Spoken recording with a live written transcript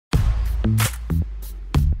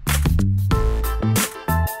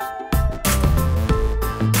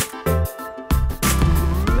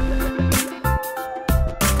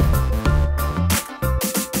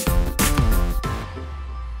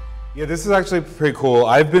Yeah, this is actually pretty cool.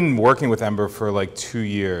 I've been working with Ember for like 2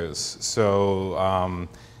 years, so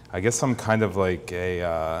I guess I'm kind of like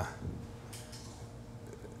a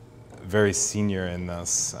very senior in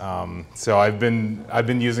this. So I've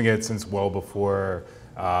been using it since well before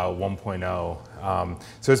 1.0.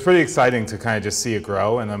 So it's pretty exciting to kind of just see it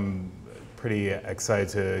grow, and I'm pretty excited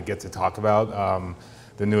to get to talk about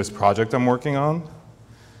the newest project I'm working on.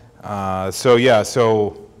 So yeah,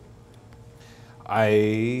 so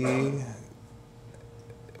I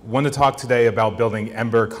want to talk today about building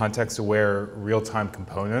Ember context-aware real-time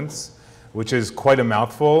components, which is quite a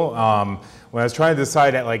mouthful. When I was trying to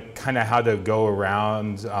decide at like kind of how to go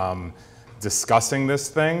around discussing this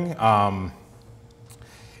thing,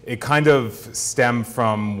 it kind of stemmed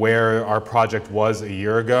from where our project was a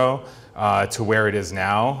year ago to where it is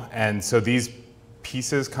now. And so these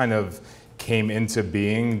pieces kind of came into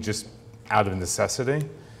being just out of necessity.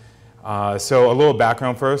 So a little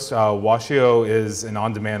background first. Washio is an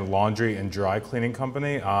on-demand laundry and dry cleaning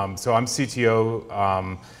company. So I'm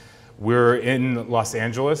CTO. We're in Los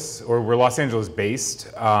Angeles, or we're Los Angeles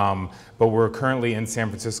based, but we're currently in San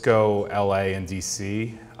Francisco, LA, and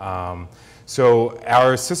DC. So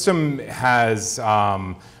our system has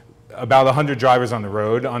about 100 drivers on the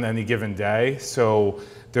road on any given day. So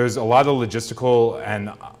there's a lot of logistical and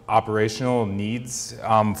operational needs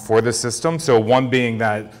for the system. So one being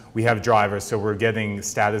that we have drivers, so we're getting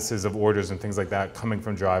statuses of orders and things like that coming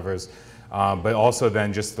from drivers, but also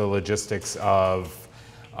then just the logistics of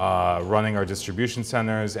running our distribution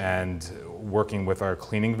centers and working with our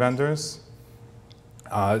cleaning vendors.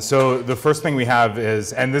 So the first thing we have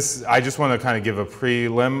is, and this, I just want to kind of give a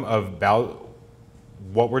prelim about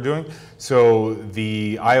what we're doing. So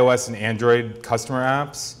the iOS and Android customer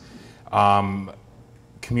apps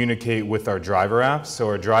communicate with our driver apps. So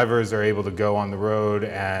our drivers are able to go on the road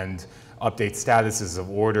and update statuses of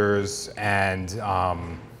orders and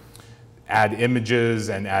add images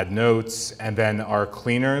and add notes. And then our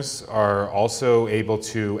cleaners are also able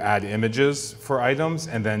to add images for items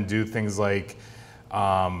and then do things like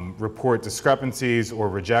report discrepancies or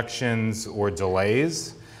rejections or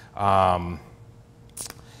delays.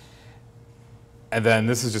 And then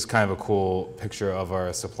this is just kind of a cool picture of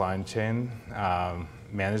our supply chain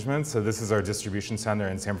management. So this is our distribution center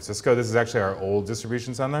in San Francisco. This is actually our old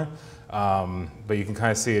distribution center, but you can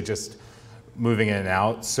kind of see it just moving in and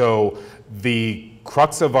out. So the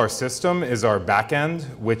crux of our system is our backend,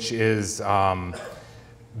 which is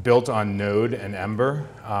built on Node and Ember,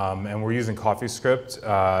 and we're using CoffeeScript,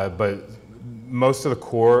 but most of the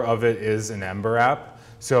core of it is an Ember app.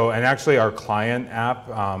 So, and actually our client app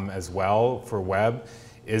as well for web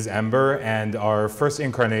is Ember, and our first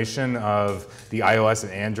incarnation of the iOS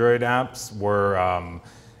and Android apps were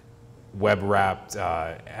web-wrapped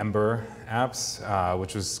Ember apps,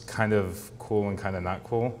 which was kind of cool and kind of not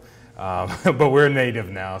cool. But we're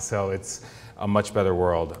native now, so it's a much better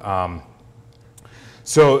world.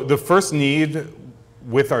 So the first need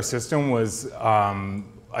with our system was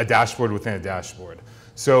a dashboard within a dashboard.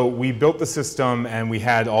 So we built the system and we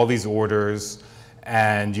had all these orders,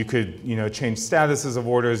 and you could change statuses of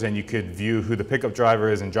orders, and you could view who the pickup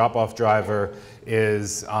driver is and drop-off driver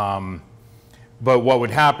is. But what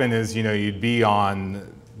would happen is you'd be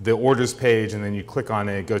on the orders page and then you click on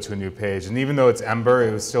it, go to a new page. And even though it's Ember,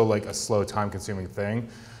 it was still like a slow, time-consuming thing.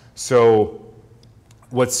 So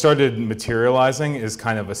what started materializing is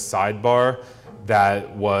kind of a sidebar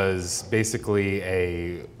that was basically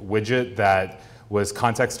a widget that was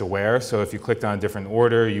context aware. So if you clicked on a different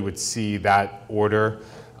order, you would see that order.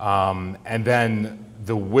 And then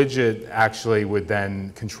the widget actually would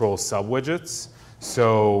then control sub-widgets.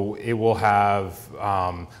 So it will have,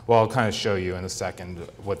 well, I'll kind of show you in a second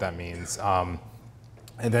what that means. And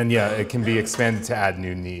then, yeah, it can be expanded to add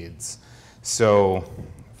new needs. So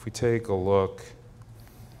if we take a look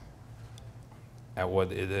at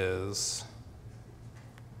what it is.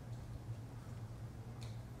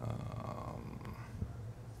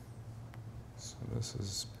 So this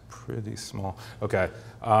is pretty small. Okay,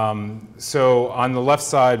 so on the left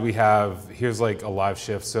side we have, here's like a live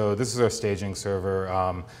shift. So this is our staging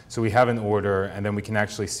server. So we have an order, and then we can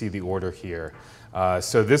actually see the order here.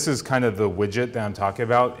 So this is kind of the widget that I'm talking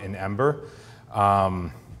about in Ember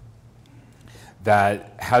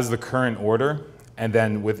that has the current order, and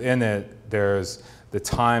then within it there's the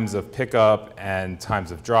times of pickup and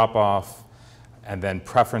times of drop-off, and then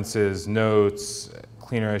preferences, notes,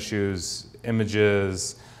 cleaner issues,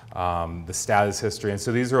 images, the status history. And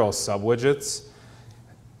so these are all sub-widgets.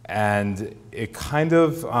 And it kind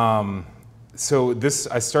of, so this,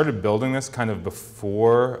 I started building this kind of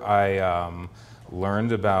before I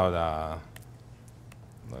learned about,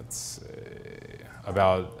 let's see,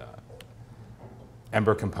 about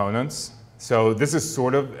Ember components. So this is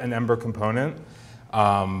sort of an Ember component,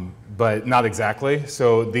 but not exactly.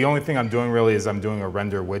 So the only thing I'm doing really is I'm doing a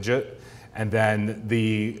render widget. And then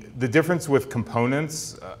the difference with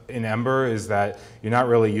components in Ember is that you're not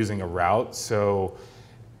really using a route. So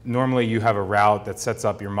normally you have a route that sets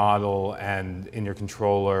up your model and in your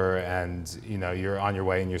controller, and you're on your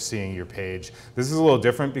way and you're seeing your page. This is a little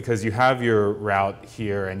different because you have your route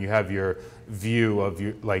here and you have your view of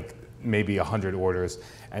like maybe 100 orders.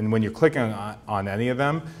 And when you're clicking on any of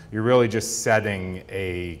them, you're really just setting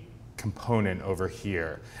a component over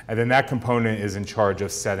here. And then that component is in charge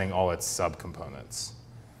of setting all its subcomponents.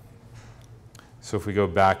 So if we go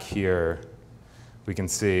back here, we can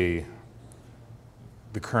see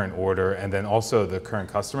the current order and then also the current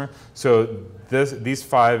customer. So these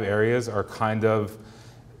 5 areas are kind of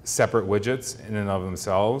separate widgets in and of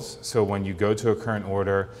themselves. So when you go to a current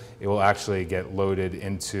order, it will actually get loaded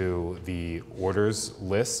into the orders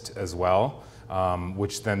list as well,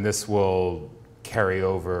 which then this will carry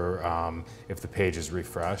over if the page is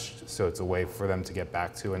refreshed. So it's a way for them to get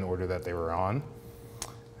back to an order that they were on.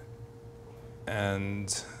 And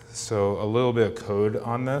so a little bit of code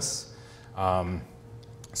on this.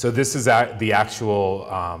 So this is the actual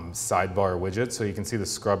sidebar widget. So you can see the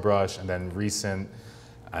scrub brush and then recent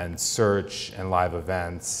and search and live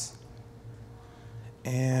events.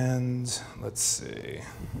 And let's see.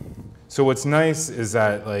 So what's nice is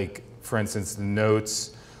that, like, for instance, the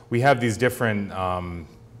notes, we have these different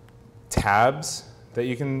tabs that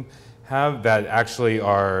you can have that actually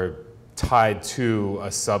are tied to a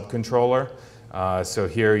subcontroller. So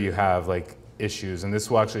here you have like issues, and this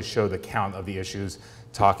will actually show the count of the issues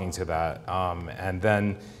talking to that. And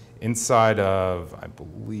then inside of, I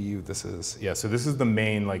believe this is, yeah, so this is the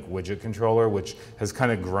main like widget controller, which has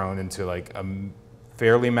kind of grown into like a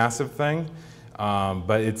fairly massive thing,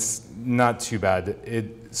 but it's not too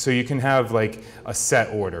bad. So you can have like a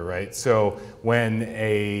set order, right? So when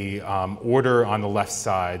a order on the left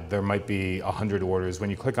side, there might be 100 orders.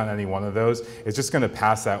 When you click on any one of those, it's just going to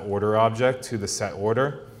pass that order object to the set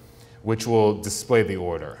order, which will display the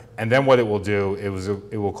order. And then what it will do,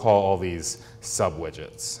 it will call all these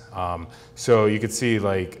sub-widgets. So you could see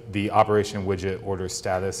like the operation widget order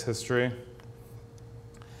status history.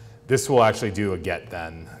 This will actually do a get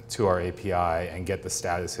then to our API and get the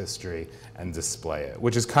status history and display it,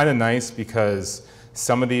 which is kind of nice because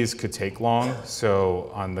some of these could take long.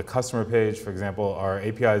 So on the customer page, for example, our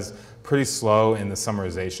API is pretty slow in the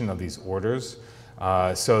summarization of these orders.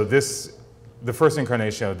 So the first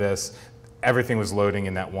incarnation of this, everything was loading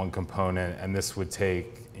in that one component, and this would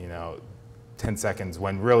take 10 seconds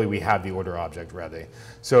when really we have the order object ready.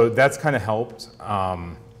 So that's kind of helped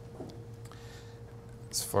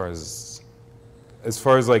as far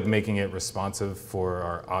as like making it responsive for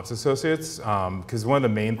our ops associates. Because one of the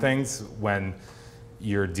main things when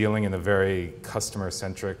you're dealing in a very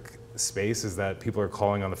customer-centric space is that people are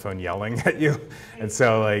calling on the phone yelling at you. And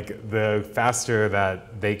so like the faster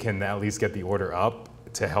that they can at least get the order up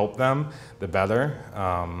to help them, the better.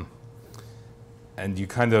 And you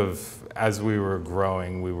kind of, as we were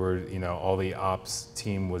growing, we were, all the ops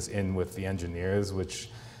team was in with the engineers, which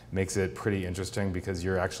makes it pretty interesting because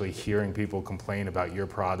you're actually hearing people complain about your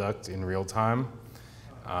product in real time,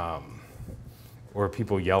 or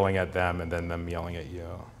people yelling at them and then them yelling at you.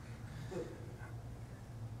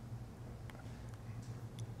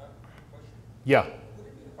 Yeah. Would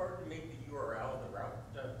it be hard to make the URL of the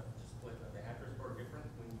route display the address bar different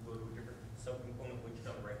when you go to a different subcomponent widget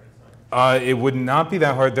on the right-hand side? It would not be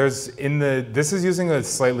that hard. This is using a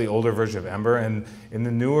slightly older version of Ember, and in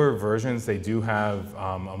the newer versions, they do have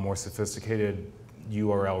a more sophisticated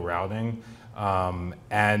URL routing, and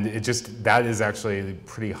that is actually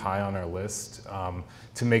pretty high on our list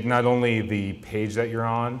to make not only the page that you're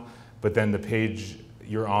on, but then the page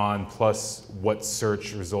you're on plus what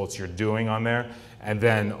search results you're doing on there, and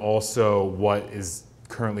then also what is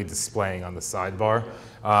currently displaying on the sidebar.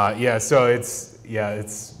 So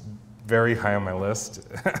it's very high on my list,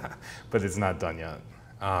 but it's not done yet.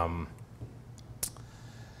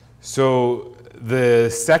 So the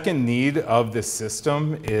second need of this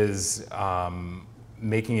system is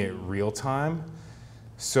making it real time.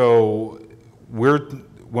 So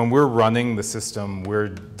when we're running the system, we're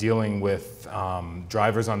dealing with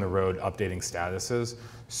drivers on the road updating statuses.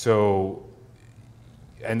 So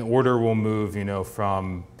an order will move,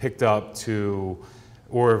 from picked up to,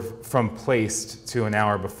 or from placed to an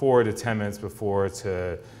hour before to 10 minutes before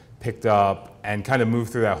to picked up, and kind of move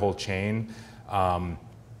through that whole chain.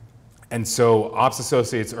 And so ops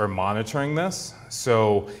associates are monitoring this.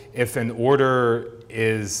 So if an order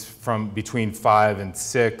is from between 5 and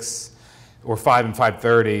 6, or 5 and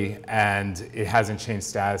 5:30, and it hasn't changed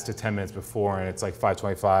status to 10 minutes before, and it's like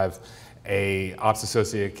 5:25, a ops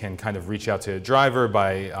associate can kind of reach out to a driver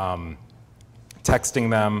by texting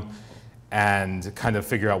them and kind of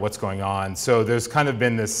figure out what's going on. So there's kind of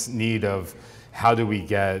been this need of how do we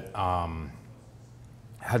get,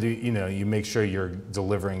 how do you make sure you're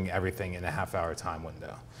delivering everything in a half-hour time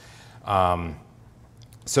window.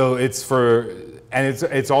 So it's for, and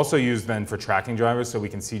it's also used then for tracking drivers, so we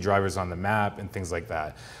can see drivers on the map and things like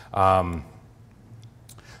that.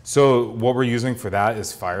 So what we're using for that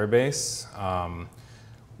is Firebase,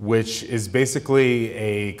 which is basically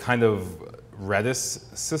a kind of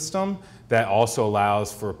Redis system that also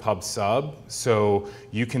allows for pub sub. So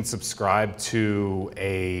you can subscribe to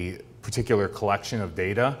a particular collection of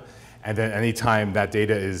data, and then anytime that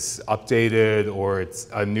data is updated or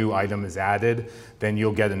a new item is added, then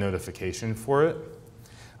you'll get a notification for it.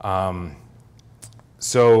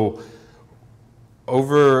 So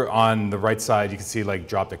over on the right side, you can see like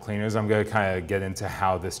drop the cleaners. I'm going to kind of get into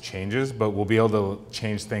how this changes, but we'll be able to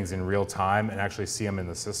change things in real time and actually see them in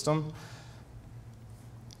the system.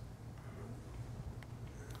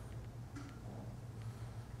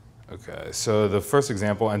 Okay, so the first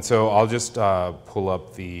example, and so I'll just pull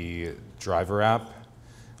up the driver app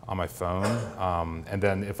on my phone, and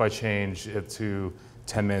then if I change it to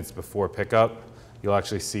 10 minutes before pickup, you'll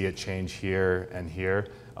actually see it change here and here,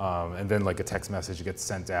 and then like a text message gets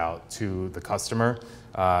sent out to the customer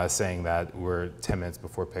saying that we're 10 minutes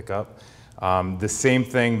before pickup. The same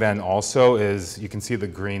thing then also is you can see the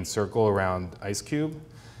green circle around Ice Cube,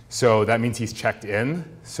 so that means he's checked in.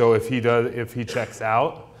 So if he checks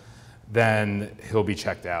out, then he'll be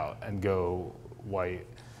checked out and go white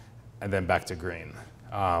and then back to green.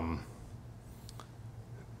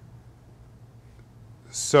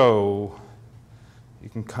 So you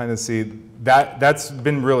can kind of see that's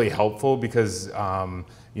been really helpful because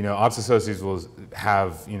ops associates will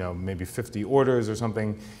have maybe 50 orders or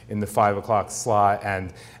something in the 5 o'clock slot,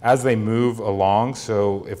 and as they move along,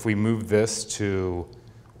 so if we move this to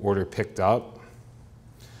order picked up,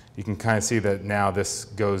 you can kind of see that now this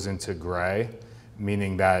goes into gray,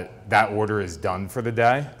 meaning that that order is done for the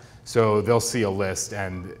day. So they'll see a list,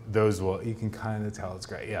 and those will, you can kind of tell it's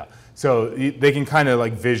gray, yeah. So they can kind of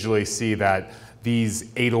like visually see that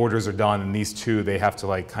these 8 orders are done, and these 2 they have to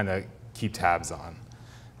like kind of keep tabs on.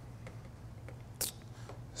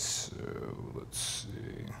 So let's see.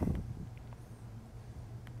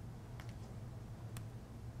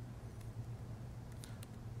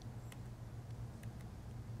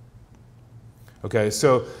 Okay,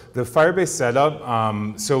 so the Firebase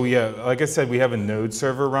setup, so yeah, like I said, we have a node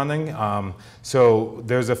server running. So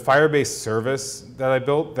there's a Firebase service that I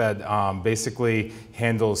built that basically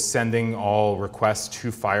handles sending all requests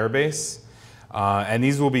to Firebase. And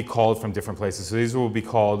these will be called from different places. So these will be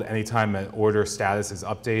called anytime an order status is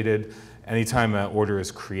updated, anytime an order is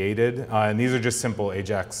created. And these are just simple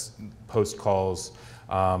AJAX post calls.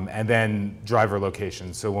 And then driver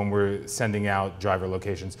location, so when we're sending out driver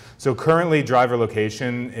locations. So currently driver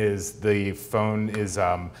location is the phone is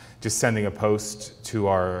just sending a post to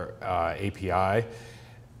our API.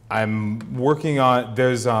 I'm working on,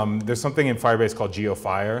 there's something in Firebase called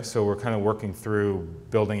GeoFire, so we're kind of working through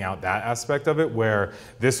building out that aspect of it where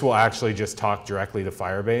this will actually just talk directly to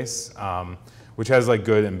Firebase, which has like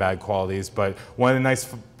good and bad qualities. But one of the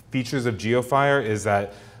nice features of GeoFire is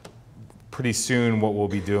that pretty soon what we'll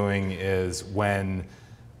be doing is when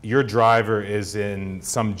your driver is in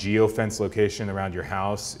some geofence location around your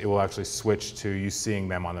house, it will actually switch to you seeing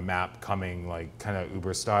them on the map coming like kind of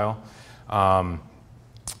Uber style. And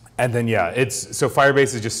then yeah, so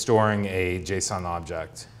Firebase is just storing a JSON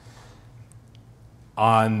object.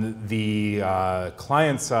 On the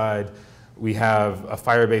client side, we have a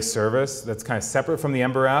Firebase service that's kind of separate from the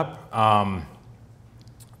Ember app,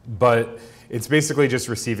 but it's basically just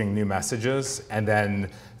receiving new messages and then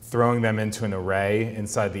throwing them into an array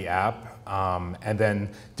inside the app. And then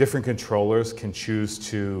different controllers can choose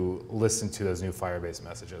to listen to those new Firebase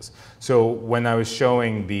messages. So when I was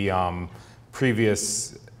showing the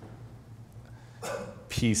previous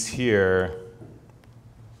piece here,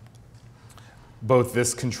 both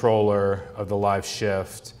this controller of the live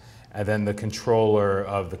shift and then the controller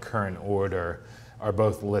of the current order are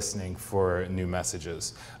both listening for new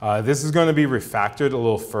messages. This is going to be refactored a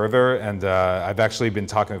little further, and I've actually been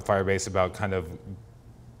talking with Firebase about kind of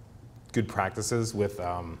good practices with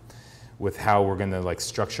how we're going to like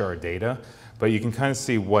structure our data. But you can kind of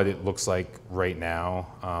see what it looks like right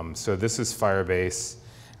now. So this is Firebase,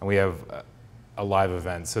 and we have a live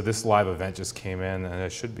event. So this live event just came in, and I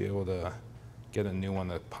should be able to get a new one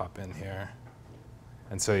to pop in here.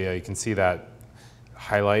 And so yeah, you can see that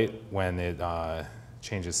highlight when it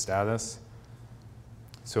changes status.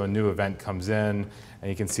 So a new event comes in, and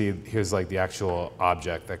you can see here's like the actual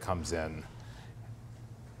object that comes in.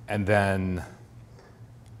 And then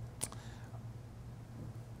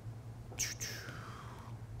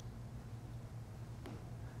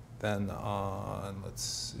on, let's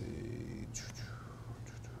see.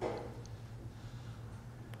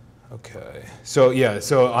 Okay, so yeah,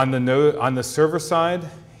 so on the server side,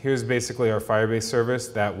 here's basically our Firebase service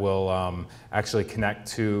that will actually connect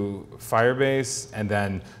to Firebase and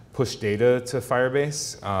then push data to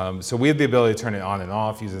Firebase. So we have the ability to turn it on and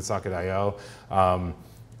off using Socket.io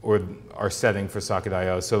or our setting for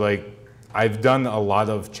Socket.io. So like I've done a lot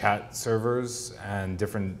of chat servers and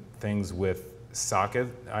different things with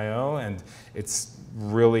Socket.io, and it's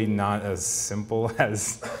really not as simple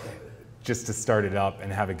as just to start it up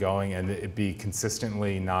and have it going and it be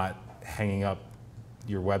consistently not hanging up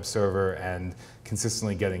your web server and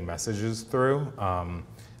consistently getting messages through.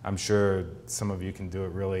 I'm sure some of you can do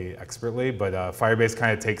it really expertly, but Firebase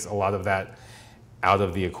kind of takes a lot of that out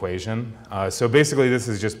of the equation. So basically this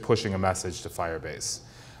is just pushing a message to Firebase.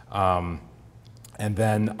 And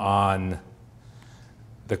then on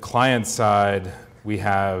the client side, we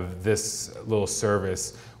have this little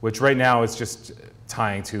service, which right now is just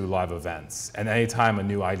tying to live events. And anytime a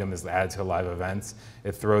new item is added to live events,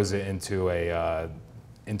 it throws it into an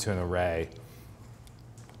array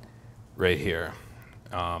right here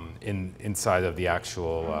inside of the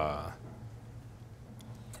actual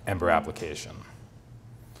Ember application.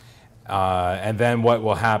 And then what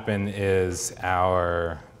will happen is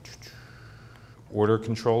our order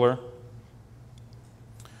controller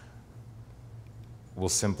will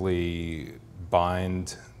simply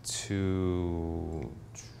bind to,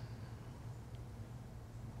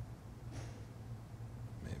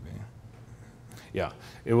 maybe, yeah.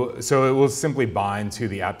 So it will simply bind to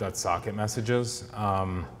the app.socket messages.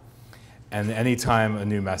 And anytime a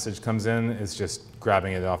new message comes in, it's just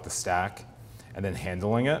grabbing it off the stack and then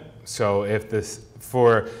handling it. So if this,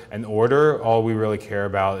 for an order, all we really care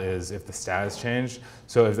about is if the status changed.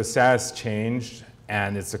 So if the status changed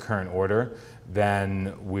and it's the current order,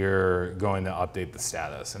 then we're going to update the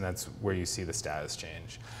status, and that's where you see the status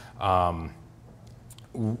change.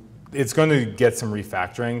 It's going to get some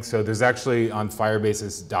refactoring. So there's actually, on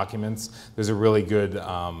Firebase's documents, there's a really good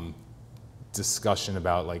discussion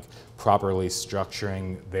about like properly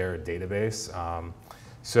structuring their database.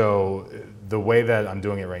 So the way that I'm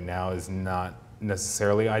doing it right now is not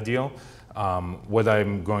necessarily ideal. What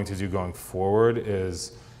I'm going to do going forward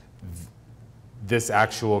is this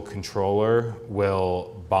actual controller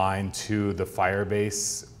will bind to the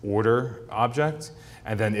Firebase order object,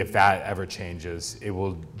 and then if that ever changes, it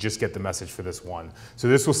will just get the message for this one. So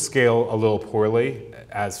this will scale a little poorly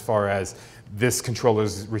as far as this controller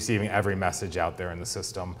is receiving every message out there in the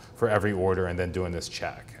system for every order and then doing this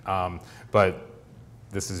check. But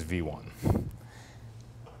this is V1.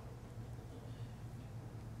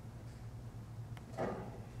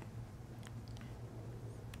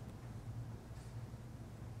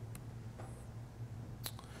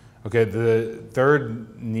 Okay, the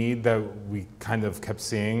third need that we kind of kept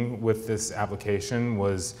seeing with this application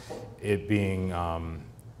was it being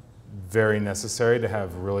very necessary to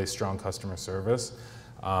have really strong customer service.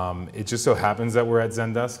 It just so happens that we're at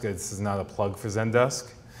Zendesk. This is not a plug for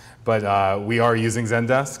Zendesk, but we are using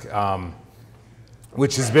Zendesk,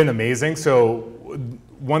 which has been amazing. So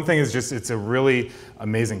one thing is just it's a really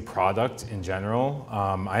amazing product in general.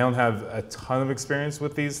 I don't have a ton of experience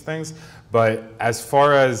with these things, but as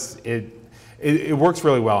far as it works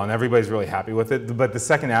really well and everybody's really happy with it. But the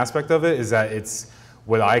second aspect of it is that it's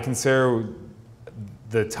what I consider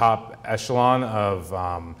the top echelon of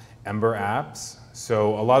Ember apps.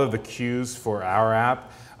 So a lot of the cues for our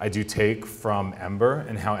app I do take from Ember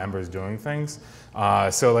and how Ember is doing things.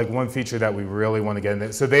 So like one feature that we really want to get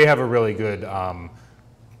into, so they have a really good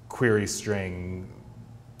query string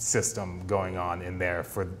system going on in there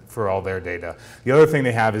for all their data. The other thing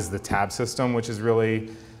they have is the tab system, which is really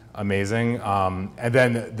amazing. And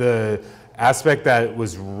then the aspect that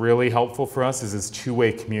was really helpful for us is this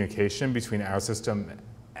two-way communication between our system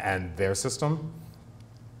and their system.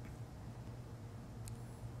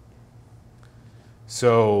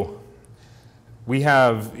 So we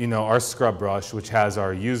have, our scrub brush, which has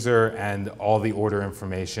our user and all the order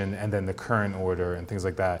information, and then the current order and things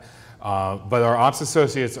like that. But our ops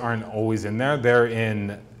associates aren't always in there. They're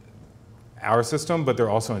in our system, but they're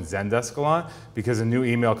also in Zendesk a lot because a new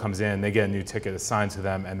email comes in, they get a new ticket assigned to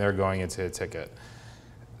them, and they're going into a ticket.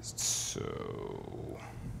 So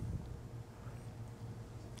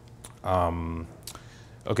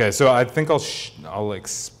Okay, so I think I'll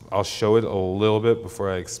show it a little bit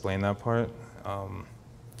before I explain that part.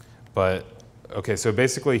 But okay, so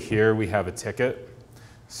basically here we have a ticket.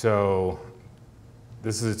 So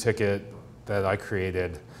this is a ticket that I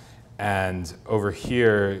created, and over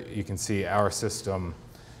here you can see our system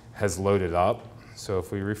has loaded up. So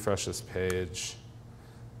if we refresh this page,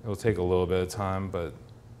 it'll take a little bit of time, but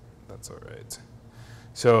that's all right.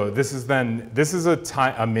 So this is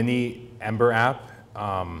a mini Ember app,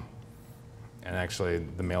 and actually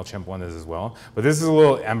the MailChimp one is as well. But this is a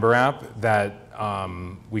little Ember app that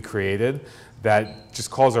we created that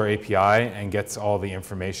just calls our API and gets all the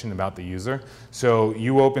information about the user. So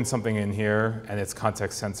you open something in here and it's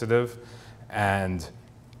context sensitive, and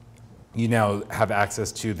you now have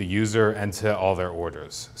access to the user and to all their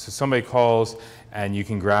orders. So somebody calls and you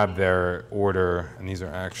can grab their order, and these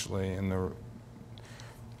are actually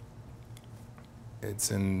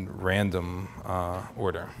it's in random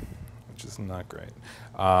order, which is not great.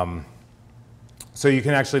 So you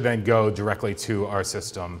can actually then go directly to our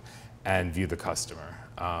system and view the customer,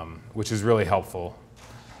 which is really helpful.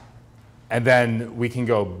 And then we can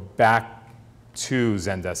go back to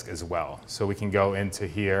Zendesk as well. So we can go into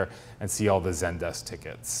here and see all the Zendesk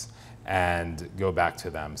tickets and go back to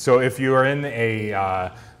them. So if you are in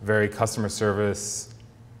a very customer service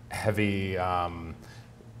heavy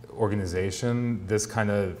organization, this kind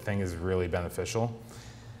of thing is really beneficial.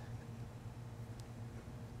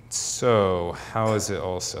 So how is it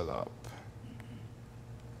all set up?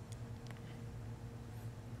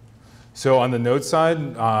 So on the node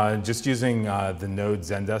side, just using the node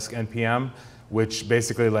Zendesk NPM, which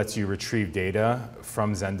basically lets you retrieve data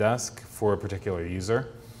from Zendesk for a particular user.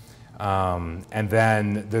 And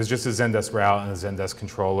then there's just a Zendesk route and a Zendesk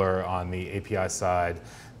controller on the API side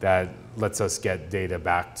that lets us get data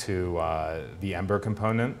back to the Ember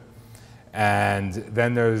component. And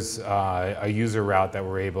then there's a user route that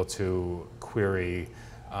we're able to query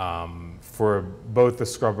for both the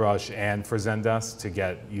scrub brush and for Zendesk to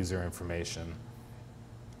get user information.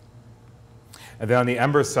 And then on the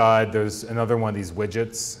Ember side, there's another one of these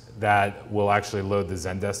widgets that will actually load the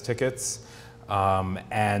Zendesk tickets.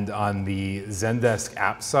 And on the Zendesk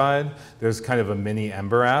app side, there's kind of a mini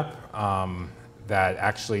Ember app that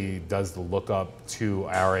actually does the lookup to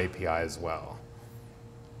our API as well.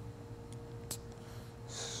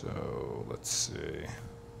 So let's see.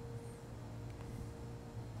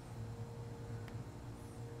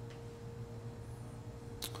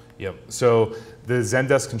 Yep, so the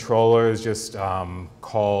Zendesk controller is just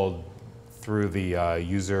called through the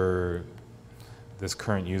this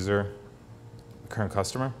current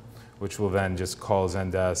customer, which will then just call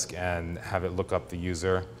Zendesk and have it look up the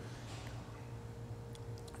user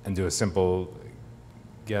and do a simple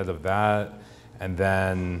get of that. And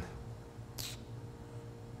then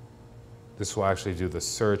this will actually do the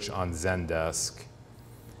search on Zendesk.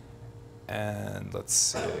 And let's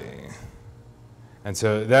see. And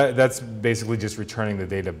so that's basically just returning the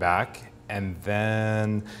data back. And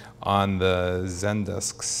then on the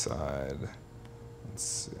Zendesk side, let's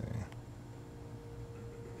see.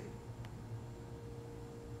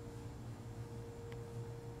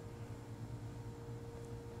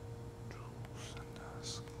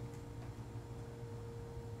 Zendesk.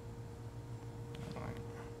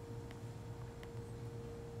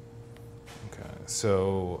 Okay,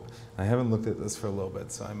 so I haven't looked at this for a little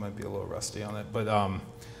bit, so I might be a little rusty on it. But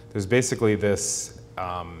there's basically this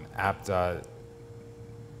app.js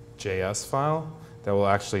file that will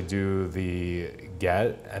actually do the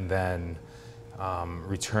get and then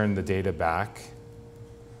return the data back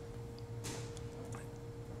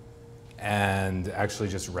and actually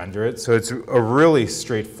just render it. So it's a really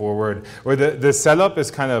straightforward, or the setup is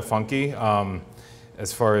kind of funky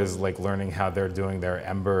as far as like learning how they're doing their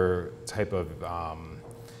Ember type of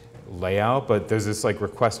layout, but there's this like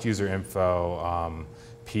request user info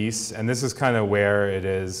piece, and this is kind of where it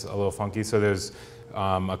is a little funky. So there's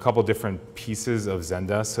a couple different pieces of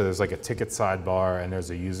Zendesk. So there's like a ticket sidebar and there's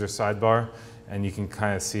a user sidebar, and you can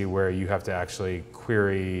kind of see where you have to actually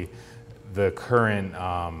query the current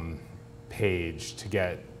page to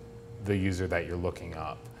get the user that you're looking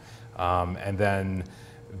up. And then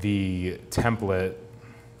the template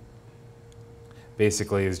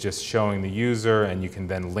basically is just showing the user, and you can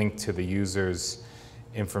then link to the user's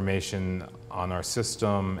information on our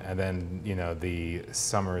system, and then the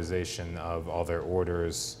summarization of all their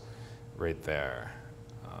orders right there.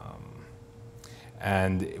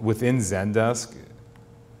 And within Zendesk,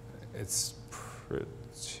 it's pretty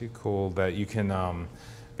cool that you can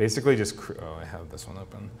basically just, oh, I have this one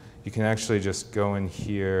open. You can actually just go in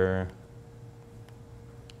here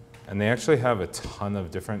And they actually have a ton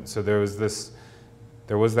of different, so there was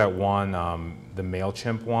that one, the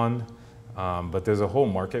MailChimp one, but there's a whole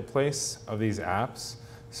marketplace of these apps.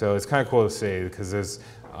 So it's kind of cool to see because there's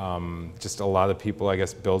just a lot of people, I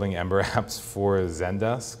guess, building Ember apps for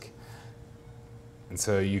Zendesk. And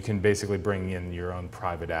so you can basically bring in your own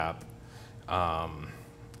private app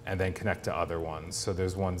and then connect to other ones. So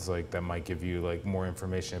there's ones like that might give you like more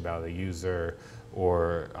information about a user,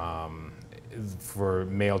 or for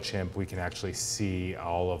MailChimp, we can actually see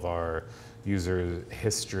all of our user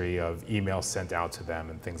history of emails sent out to them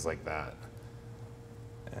and things like that.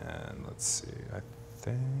 And let's see, I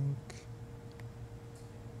think.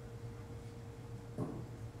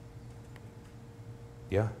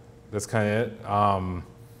 Yeah, that's kind of it.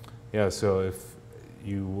 Yeah, so if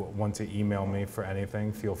you want to email me for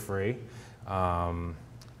anything, feel free.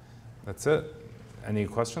 That's it. Any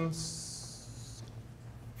questions?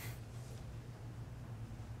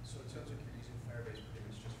 So it sounds like you're using Firebase pretty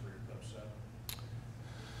much just for your website.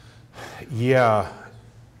 Yeah,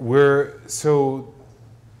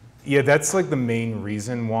 yeah, that's like the main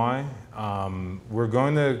reason why. We're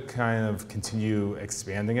going to kind of continue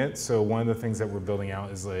expanding it. So one of the things that we're building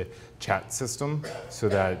out is a chat system so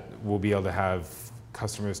that we'll be able to have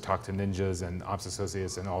customers talk to ninjas and ops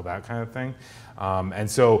associates and all that kind of thing. And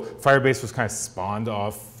so Firebase was kind of spawned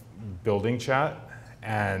off building chat,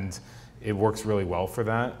 and it works really well for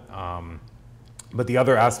that. But the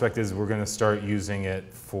other aspect is we're going to start using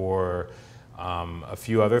it for a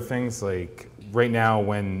few other things. Like right now,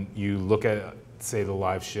 when you look at, say, the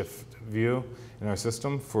live shift view in our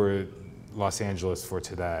system for Los Angeles for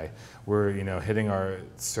today, we're hitting our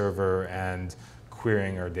server and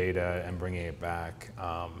querying our data and bringing it back.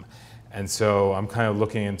 And so I'm kind of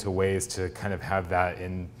looking into ways to kind of have that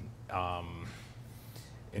in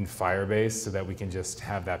Firebase so that we can just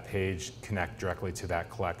have that page connect directly to that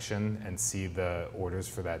collection and see the orders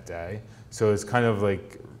for that day. So it's kind of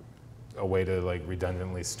like a way to like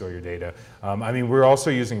redundantly store your data. I mean, we're also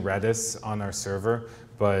using Redis on our server,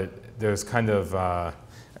 but there's kind of,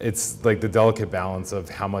 it's like the delicate balance of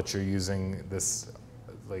how much you're using this,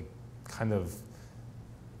 like kind of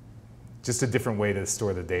just a different way to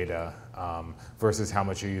store the data versus how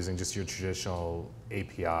much you're using just your traditional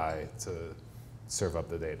API to serve up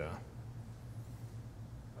the data.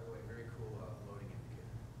 By the way, very cool loading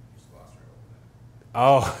indicator. You just lost her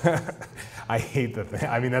a little bit. Oh, I hate the thing.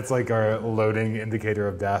 I mean, that's like our loading indicator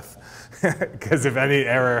of death. Because if any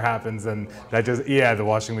error happens, then that just, yeah, the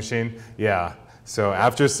washing machine, yeah. So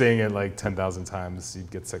after seeing it like 10,000 times,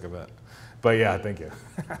 you'd get sick of it. But yeah, thank you.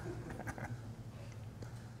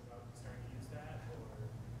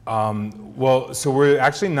 Well, so we're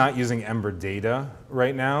actually not using Ember data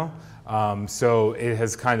right now. So it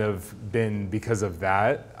has kind of been because of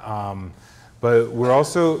that. But we're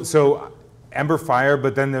also, so Ember Fire,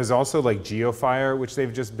 but then there's also like GeoFire, which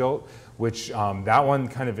they've just built, which that one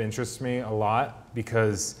kind of interests me a lot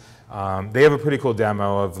because they have a pretty cool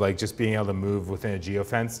demo of like just being able to move within a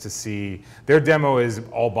geofence to see. Their demo is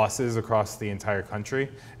all buses across the entire country,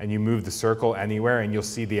 and you move the circle anywhere, and you'll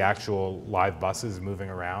see the actual live buses moving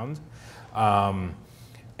around.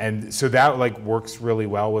 And so that like works really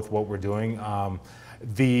well with what we're doing.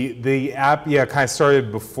 The app, yeah, kind of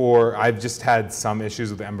started before. I've just had some issues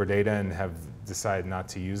with Ember data and have decided not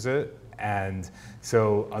to use it. And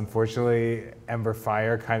so unfortunately, Ember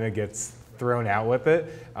Fire kind of gets thrown out with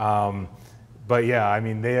it. But yeah, I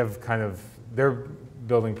mean, they have kind of, they're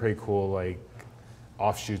building pretty cool like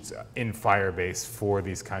offshoots in Firebase for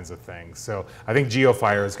these kinds of things. So I think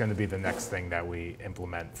GeoFire is going to be the next thing that we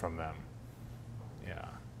implement from them. Yeah.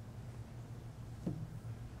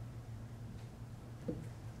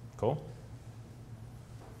 Cool.